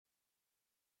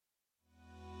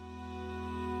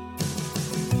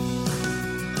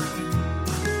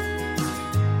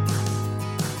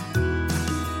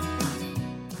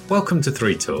Welcome to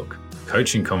 3 Talk,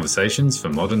 coaching conversations for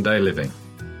modern day living.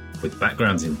 With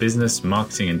backgrounds in business,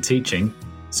 marketing and teaching,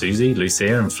 Susie,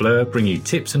 Lucia and Fleur bring you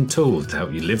tips and tools to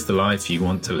help you live the life you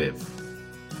want to live.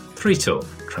 3 Talk,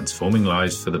 transforming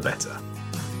lives for the better.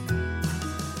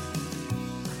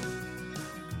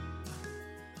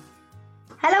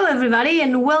 Hello everybody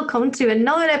and welcome to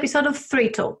another episode of 3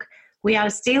 Talk. We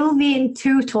are still being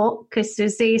 2 Talk because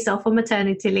Susie is off on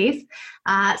maternity leave.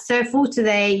 So for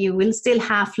today you will still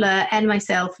have Fleur and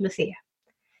myself, Lucia.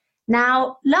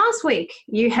 Now, last week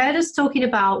you heard us talking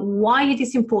about why it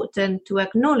is important to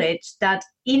acknowledge that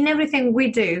in everything we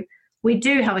do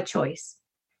have a choice.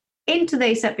 In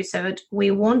today's episode, we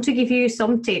want to give you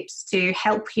some tips to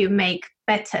help you make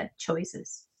better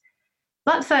choices.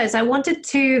 But first, I wanted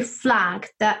to flag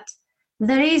that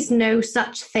there is no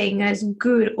such thing as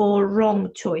good or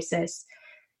wrong choices,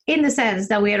 in the sense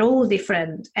that we are all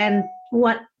different, and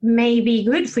what may be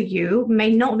good for you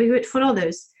may not be good for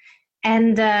others.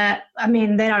 And there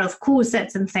are, of course,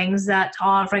 certain things that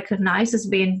are recognized as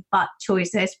being bad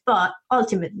choices, but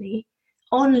ultimately,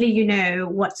 only you know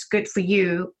what's good for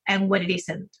you and what it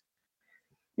isn't.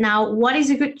 Now, what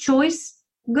is a good choice?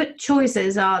 Good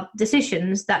choices are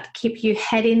decisions that keep you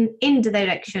heading in the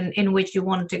direction in which you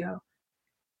want to go.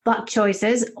 Bad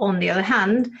choices, on the other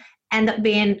hand, end up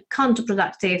being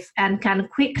counterproductive and can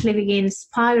quickly begin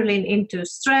spiraling into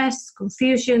stress,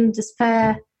 confusion,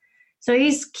 despair. So it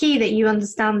is key that you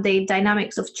understand the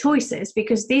dynamics of choices,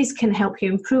 because these can help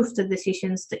you improve the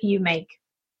decisions that you make.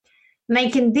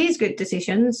 Making these good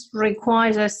decisions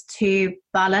requires us to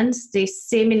balance the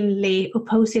seemingly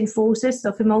opposing forces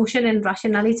of emotion and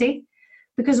rationality,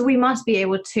 because we must be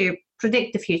able to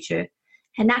predict the future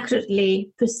and accurately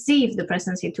perceive the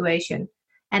present situation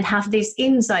and have this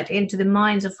insight into the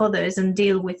minds of others and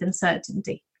deal with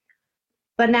uncertainty.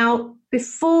 But now,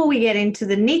 before we get into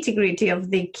the nitty-gritty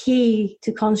of the key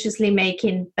to consciously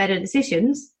making better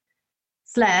decisions,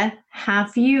 Fleur,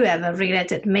 have you ever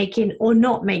regretted making or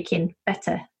not making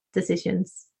better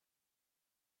decisions?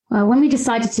 Well, when we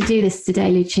decided to do this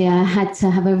today, Lucia, I had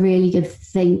to have a really good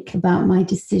think about my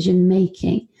decision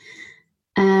making.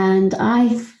 And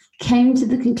I came to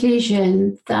the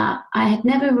conclusion that I had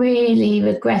never really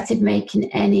regretted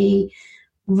making any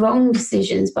wrong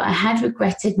decisions, but I had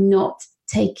regretted not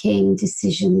taking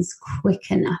decisions quick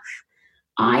enough.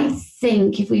 I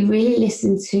think if we really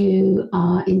listen to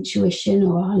our intuition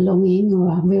or our longing or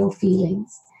our real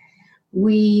feelings,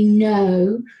 we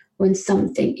know when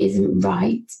something isn't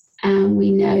right, and we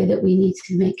know that we need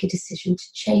to make a decision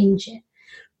to change it.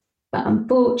 But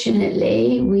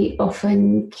unfortunately, we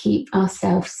often keep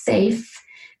ourselves safe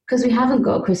because we haven't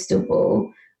got a crystal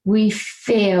ball. We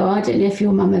feel, I don't know if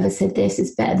your mum ever said this,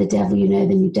 it's better the devil you know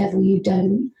than the devil you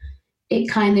don't. It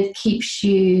kind of keeps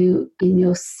you in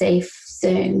your safe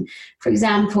zone. For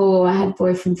example, I had a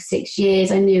boyfriend for 6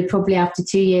 years. I knew probably after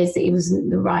 2 years that he wasn't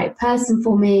the right person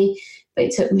for me, but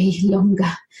it took me longer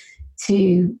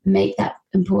to make that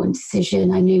important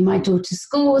decision. I knew my daughter's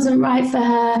school wasn't right for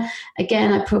her.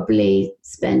 Again, I probably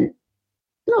spent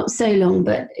not so long,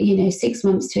 but 6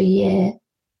 months to a year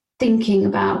thinking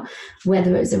about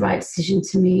whether it was the right decision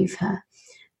to move her.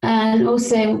 And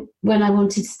also, when I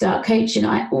wanted to start coaching,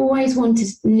 I always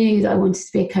knew that I wanted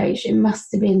to be a coach. It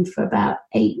must have been for about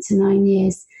 8 to 9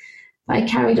 years. But I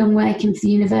carried on working for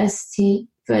the university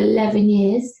for 11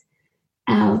 years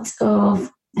out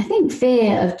of, I think,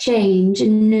 fear of change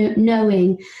and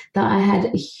knowing that I had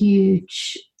a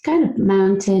huge kind of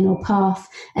mountain or path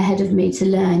ahead of me to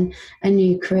learn a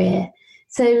new career.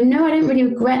 So no, I don't really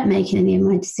regret making any of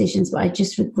my decisions, but I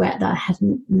just regret that I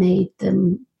hadn't made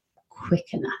them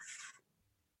quick enough.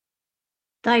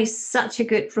 That is such a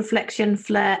good reflection,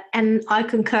 Fleur, and I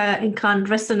concur and can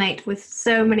resonate with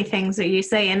so many things that you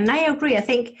say. And I agree. I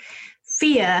think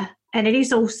fear, and it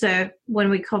is also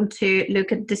when we come to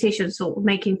look at decisions or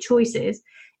making choices,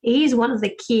 it is one of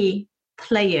the key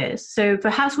players. So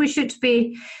perhaps we should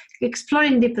be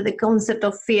exploring deeper the concept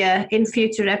of fear in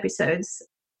future episodes.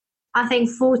 I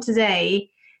think for today,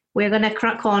 we're going to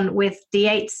crack on with the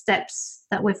 8 steps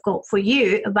that we've got for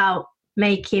you about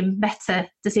making better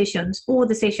decisions or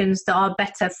decisions that are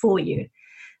better for you.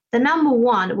 The number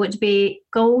 1 would be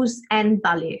goals and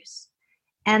values.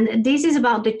 And this is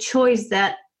about the choice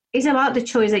that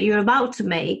you're about to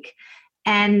make,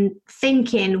 and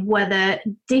thinking whether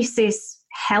this is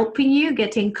helping you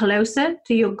getting closer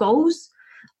to your goals,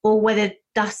 or whether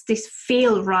does this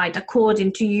feel right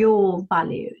according to your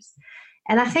values.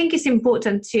 And I think it's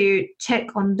important to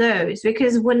check on those,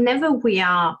 because whenever we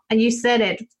are, and you said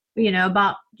it,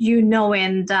 about you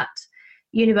knowing that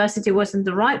university wasn't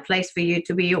the right place for you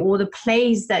to be, or the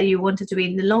place that you wanted to be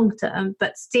in the long term,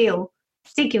 but still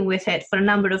sticking with it for a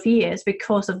number of years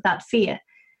because of that fear.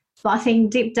 But I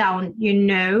think deep down, you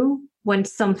know, when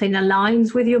something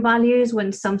aligns with your values,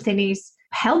 when something is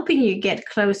helping you get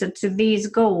closer to these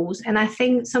goals. And I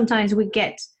think sometimes we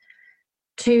get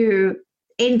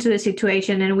into a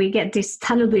situation and we get this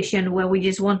tunnel vision where we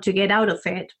just want to get out of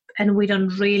it, and we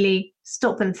don't really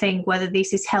stop and think whether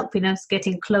this is helping us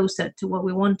getting closer to what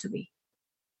we want to be.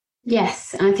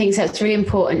 Yes, I think so. It's really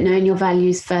important, knowing your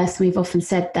values first. We've often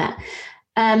said that.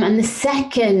 And the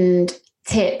second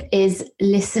tip is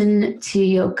listen to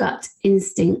your gut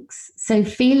instincts. So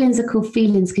feelings are called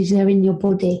feelings because they're in your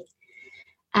body.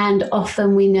 And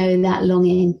often we know that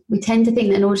longing. We tend to think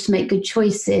that in order to make good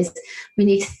choices, we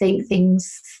need to think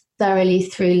things thoroughly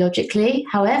through logically.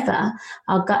 However,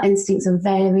 our gut instincts are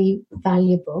very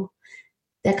valuable.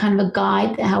 They're kind of a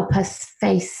guide that help us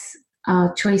face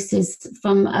our choices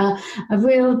from a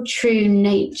real true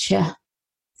nature.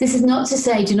 This is not to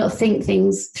say do not think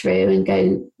things through and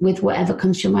go with whatever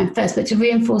comes to your mind first, but to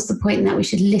reinforce the point that we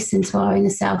should listen to our inner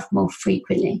self more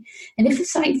frequently. And if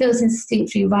something feels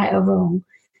instinctively right or wrong,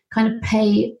 kind of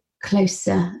pay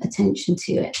closer attention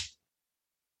to it.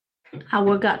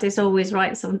 Our gut is always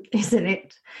right, isn't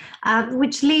it?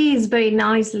 Which leads very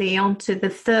nicely onto the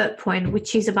third point,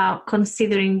 which is about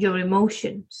considering your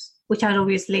emotions, which are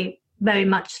obviously very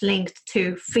much linked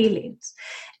to feelings.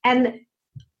 And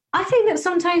I think that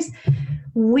sometimes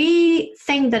we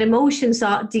think that emotions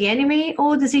are the enemy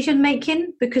of decision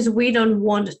making because we don't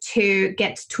want to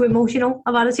get too emotional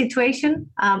about a situation.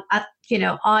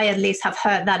 I at least have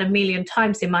heard that a million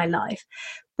times in my life.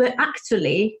 But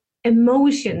actually,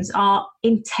 emotions are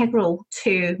integral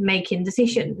to making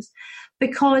decisions,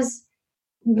 because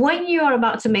when you are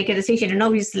about to make a decision, and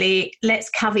obviously let's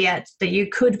caveat that you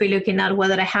could be looking at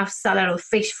whether I have salad or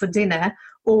fish for dinner,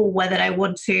 or whether I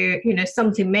want to,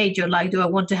 something major like do I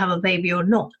want to have a baby or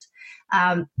not.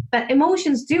 But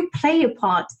emotions do play a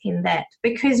part in that,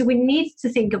 because we need to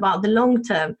think about the long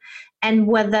term and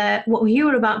whether what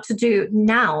you're about to do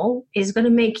now is going to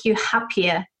make you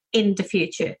happier in the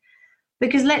future.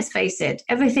 Because let's face it,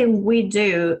 everything we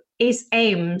do is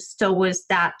aims towards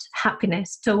that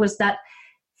happiness, towards that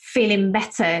feeling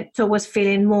better, towards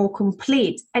feeling more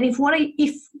complete. And if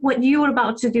what you're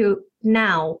about to do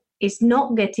now is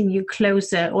not getting you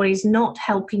closer or is not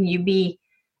helping you be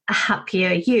a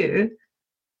happier you,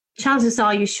 chances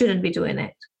are you shouldn't be doing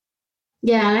it.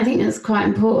 Yeah, and I think that's quite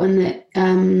important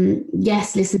that,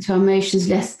 yes, listen to our emotions,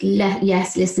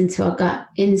 yes, listen to our gut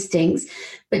instincts,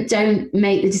 but don't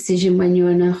make the decision when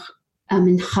you're in a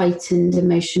heightened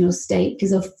emotional state,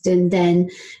 because often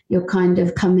then you're kind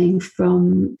of coming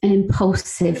from an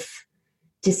impulsive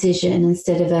decision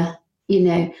instead of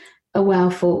a well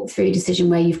thought through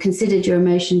decision where you've considered your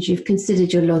emotions, you've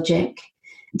considered your logic.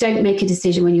 Don't make a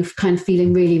decision when you're kind of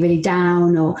feeling really, really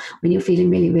down or when you're feeling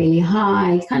really, really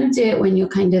high. Kind of do it when you're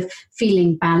kind of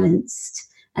feeling balanced.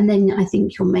 And then I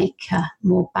think you'll make a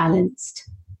more balanced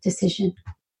decision.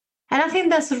 And I think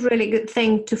that's a really good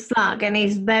thing to flag. And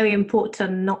it's very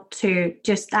important not to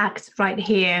just act right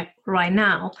here, right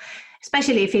now,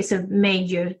 especially if it's a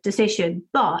major decision.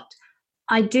 But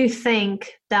I do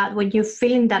think that when you're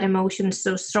feeling that emotion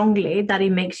so strongly that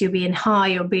it makes you being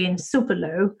high or being super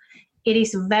low, it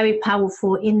is a very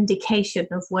powerful indication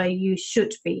of where you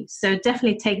should be. So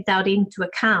definitely take that into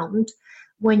account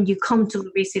when you come to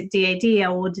revisit the idea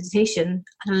or the decision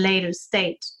at a later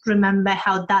state. Remember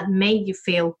how that made you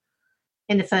feel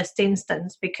in the first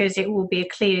instance, because it will be a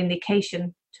clear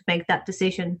indication to make that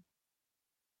decision.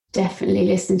 Definitely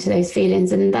listen to those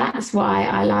feelings. And that's why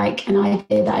I like an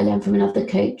idea that I learned from another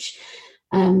coach,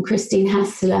 Christine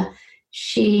Hassler.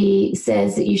 She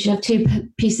says that you should have two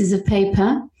pieces of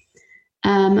paper,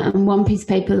 and one piece of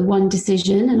paper, one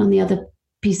decision, and on the other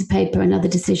piece of paper, another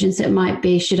decision. So it might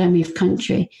be, should I move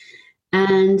country?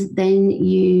 And then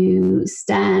you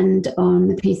stand on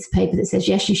the piece of paper that says,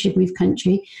 yes, you should move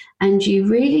country. And you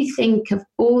really think of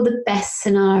all the best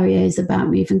scenarios about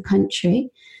moving country.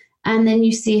 And then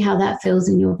you see how that feels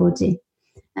in your body.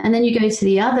 And then you go to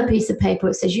the other piece of paper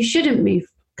that says you shouldn't move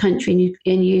country,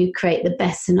 and you create the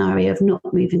best scenario of not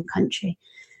moving country.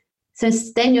 So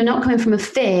then you're not coming from a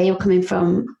fear, you're coming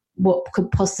from what could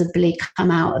possibly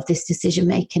come out of this decision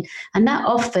making. And that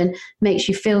often makes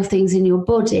you feel things in your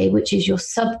body, which is your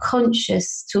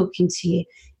subconscious talking to you.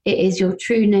 It is your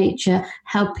true nature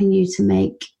helping you to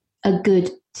make a good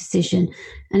decision.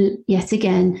 And yet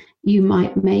again, you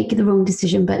might make the wrong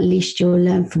decision, but at least you'll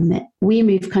learn from it. We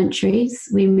moved countries.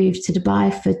 We moved to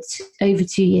Dubai for over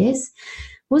 2 years.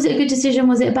 Was it a good decision?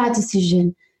 Was it a bad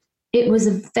decision? it was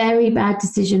a very bad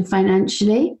decision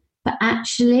financially, but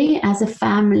actually as a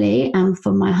family and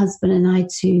for my husband and I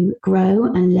to grow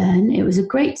and learn, it was a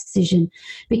great decision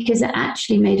because it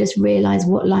actually made us realize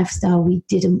what lifestyle we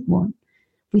didn't want.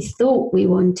 We thought we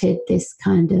wanted this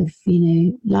kind of,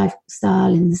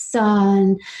 lifestyle in the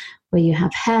sun where you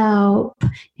have help,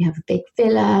 you have a big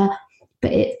villa,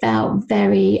 but it felt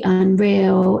very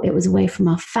unreal. It was away from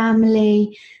our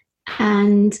family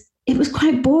and it was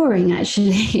quite boring,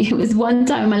 actually. It was one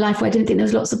time in my life where I didn't think there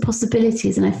was lots of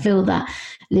possibilities, and I feel that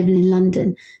living in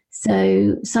London.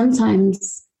 So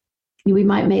sometimes we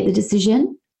might make the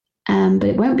decision, but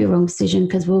it won't be a wrong decision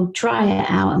because we'll try it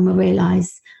out and we'll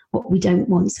realise what we don't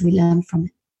want, so we learn from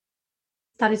it.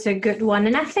 That is a good one.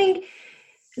 And I think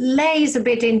lays a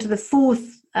bit into the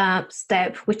fourth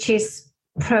step, which is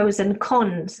pros and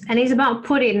cons. And it's about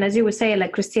putting, as you would say,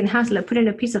 like Christine Hassler, putting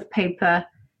a piece of paper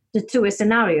the two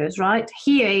scenarios, right?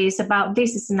 Here is about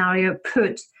this scenario,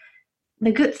 put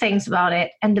the good things about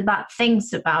it and the bad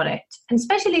things about it. And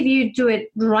especially if you do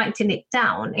it writing it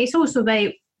down, it's also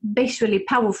very visually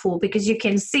powerful because you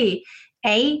can see,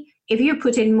 if you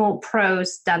put in more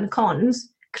pros than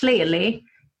cons, clearly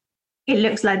it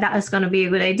looks like that is going to be a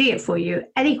good idea for you.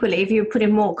 And equally, if you put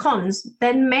in more cons,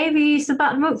 then maybe it's a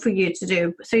bad move for you to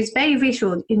do. So it's very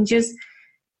visual. In just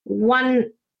one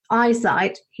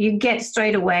eyesight, you get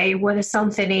straight away whether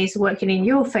something is working in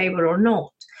your favor or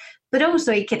not. But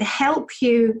also it can help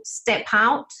you step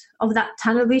out of that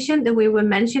tunnel vision that we were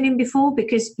mentioning before,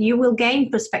 because you will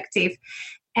gain perspective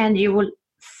and you will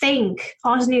think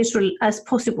as neutral as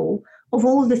possible of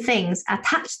all the things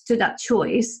attached to that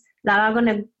choice that are going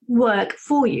to work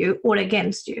for you or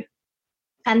against you.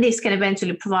 And this can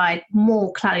eventually provide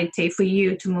more clarity for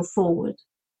you to move forward.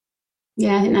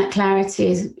 Yeah, I think that clarity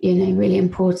is, really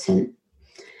important.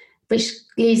 Which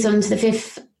leads on to the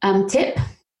fifth tip.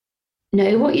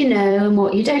 Know what you know and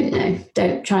what you don't know.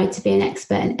 Don't try to be an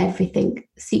expert in everything.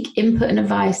 Seek input and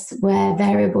advice where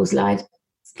variables lie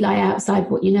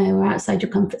outside what you know or outside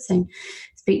your comfort zone.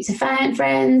 Speak to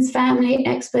friends, family,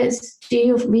 experts. Do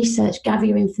your research, gather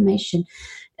your information.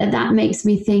 And that makes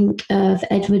me think of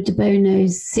Edward de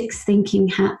Bono's 6 thinking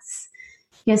hats.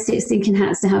 He has 6 thinking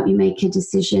hats to help you make a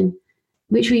decision,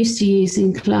 which we used to use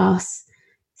in class.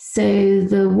 So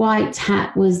the white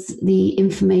hat was the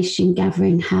information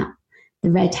gathering hat.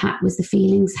 The red hat was the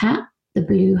feelings hat. The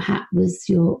blue hat was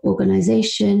your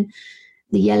organization.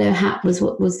 The yellow hat was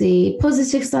what was the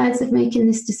positive sides of making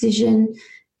this decision.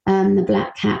 The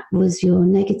black hat was your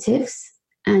negatives.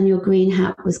 And your green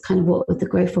hat was kind of what were the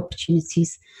growth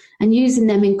opportunities. And using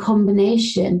them in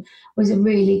combination was a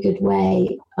really good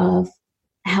way of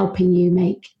helping you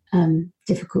make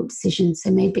difficult decisions. So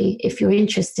maybe if you're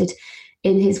interested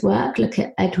in his work, look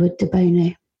at Edward de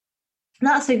Bono.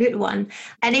 That's a good one.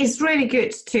 And it's really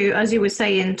good to, as you were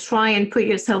saying, try and put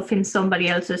yourself in somebody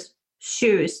else's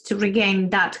shoes to regain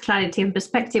that clarity and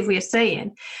perspective we are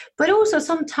saying. But also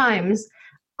sometimes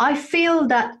I feel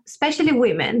that, especially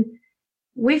women,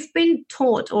 we've been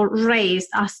taught or raised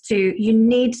as to, you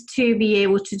need to be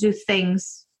able to do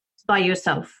things by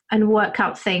yourself and work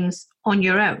out things on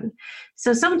your own.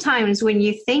 So sometimes when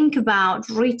you think about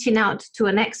reaching out to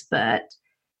an expert,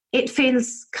 it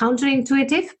feels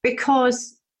counterintuitive,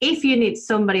 because if you need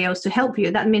somebody else to help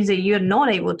you, that means that you're not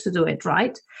able to do it,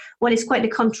 right? Well, it's quite the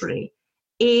contrary.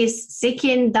 Is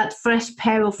seeking that fresh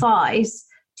pair of eyes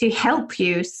to help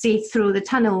you see through the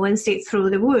tunnel and see through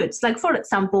the woods. Like, for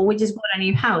example, we just bought a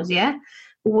new house, yeah?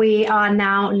 We are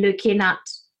now looking at,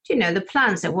 the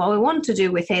plans and what we want to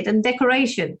do with it and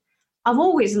decoration. I've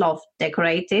always loved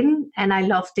decorating and I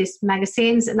love these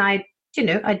magazines, and I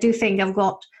do think I've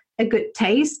got a good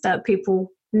taste that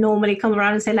people normally come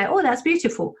around and say like, oh, that's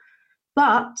beautiful.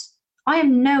 But I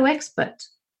am no expert.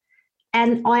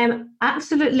 And I am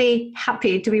absolutely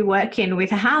happy to be working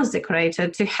with a house decorator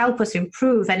to help us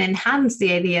improve and enhance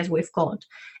the ideas we've got.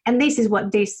 And this is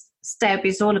what this step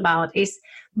is all about, is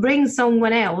bring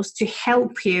someone else to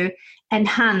help you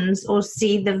enhance or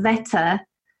see the better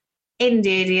in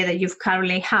the idea that you've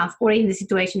currently have, or in the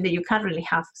situation that you currently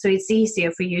have. So it's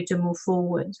easier for you to move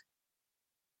forward.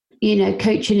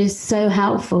 Coaching is so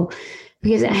helpful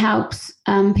because it helps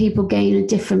people gain a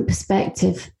different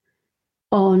perspective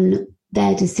on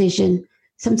their decision.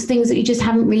 Some things that you just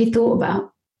haven't really thought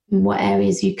about, and what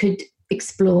areas you could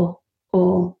explore,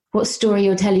 or what story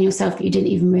you're telling yourself that you didn't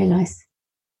even realize.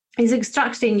 It's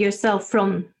extracting yourself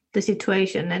from the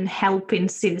situation and helping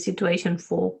see the situation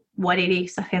for what it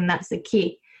is. I think that's the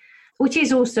key, which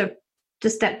is also the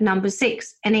step number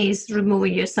 6, and is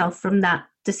removing yourself from that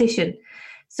decision.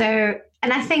 So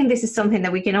And I think this is something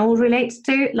that we can all relate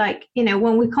to. Like,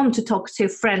 when we come to talk to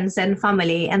friends and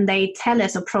family and they tell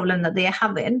us a problem that they are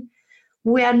having,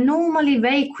 we are normally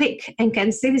very quick and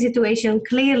can see the situation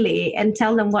clearly and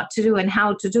tell them what to do and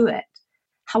how to do it.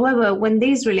 However, when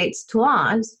this relates to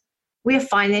us, we are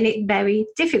finding it very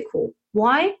difficult.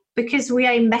 Why? Because we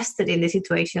are invested in the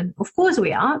situation. Of course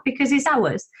we are, because it's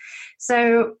ours.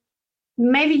 So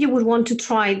maybe you would want to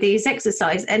try this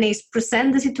exercise, and is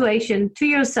present the situation to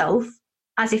yourself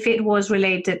as if it was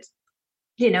related,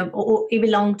 or it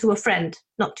belonged to a friend,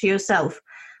 not to yourself.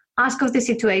 Ask of the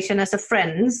situation as a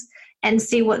friend and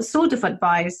see what sort of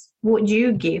advice would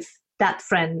you give that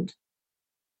friend.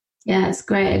 Yeah, it's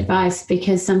great advice,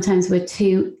 because sometimes we're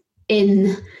too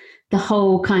in the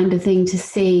whole kind of thing to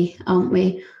see, aren't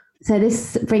we? So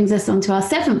this brings us on to our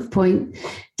 7th point.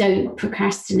 Don't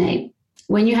procrastinate.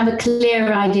 When you have a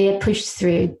clear idea, push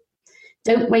through.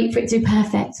 Don't wait for it to be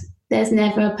perfect. There's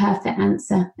never a perfect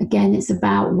answer. Again, it's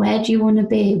about, where do you want to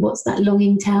be? What's that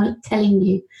longing telling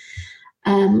you?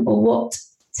 Or what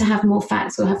to have more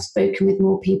facts or have spoken with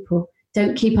more people.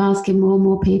 Don't keep asking more and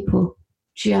more people.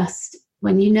 Just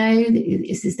when you know that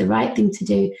this is the right thing to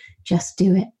do, just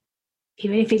do it.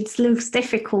 Even if it looks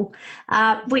difficult,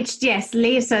 which, yes,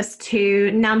 leads us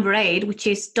to number 8, which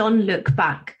is don't look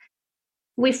back.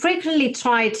 We frequently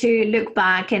try to look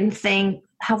back and think,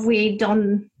 have we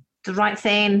done the right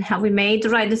thing? Have we made the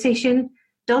right decision?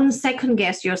 Don't second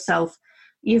guess yourself.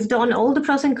 You've done all the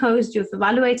pros and cons, you've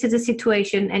evaluated the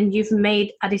situation, and you've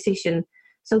made a decision.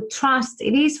 So trust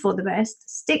it is for the best,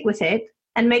 stick with it,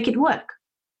 and make it work.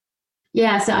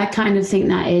 Yeah, so I kind of think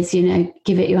that is,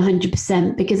 give it your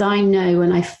 100%, because I know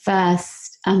when I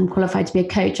first qualified to be a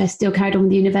coach, I still carried on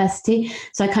with the university.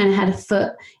 So I kind of had a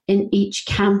foot in each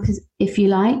camp, if you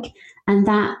like, and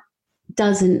that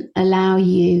doesn't allow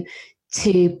you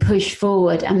to push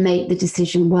forward and make the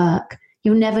decision work.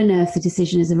 You'll never know if the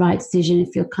decision is the right decision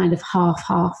if you're kind of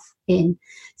half in.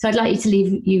 So I'd like you to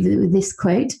leave you with this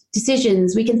quote.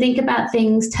 Decisions, we can think about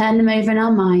things, turn them over in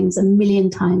our minds a million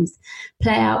times,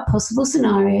 play out possible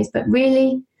scenarios, but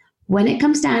really, when it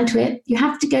comes down to it, you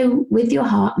have to go with your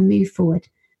heart and move forward.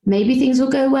 Maybe things will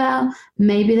go well,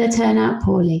 maybe they'll turn out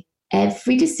poorly.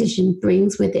 Every decision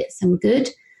brings with it some good,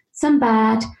 some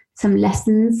bad, some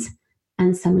lessons,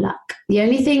 and some luck. The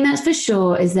only thing that's for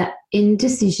sure is that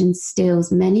indecision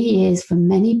steals many years from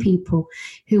many people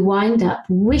who wind up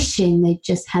wishing they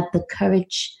just had the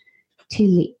courage to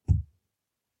leap.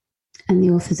 And the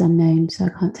author's unknown, so I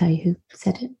can't tell you who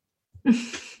said it.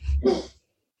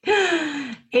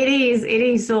 It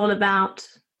is all about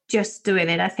just doing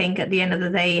it, I think, at the end of the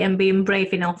day, and being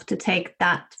brave enough to take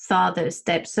that further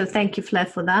step. So thank you, Fleur,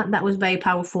 for that. That was very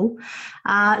powerful.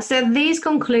 So this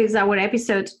concludes our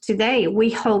episode today. We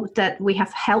hope that we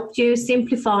have helped you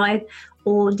simplify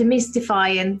or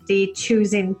demystify the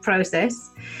choosing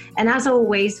process. And as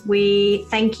always, we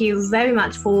thank you very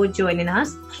much for joining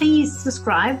us. Please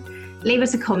subscribe, leave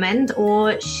us a comment,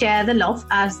 or share the love,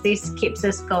 as this keeps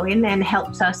us going and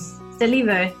helps us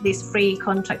deliver this free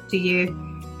contract to you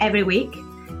every week.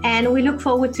 And we look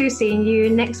forward to seeing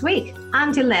you next week.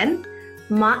 Until then,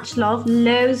 much love,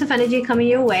 loads of energy coming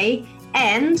your way,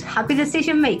 and happy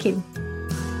decision making.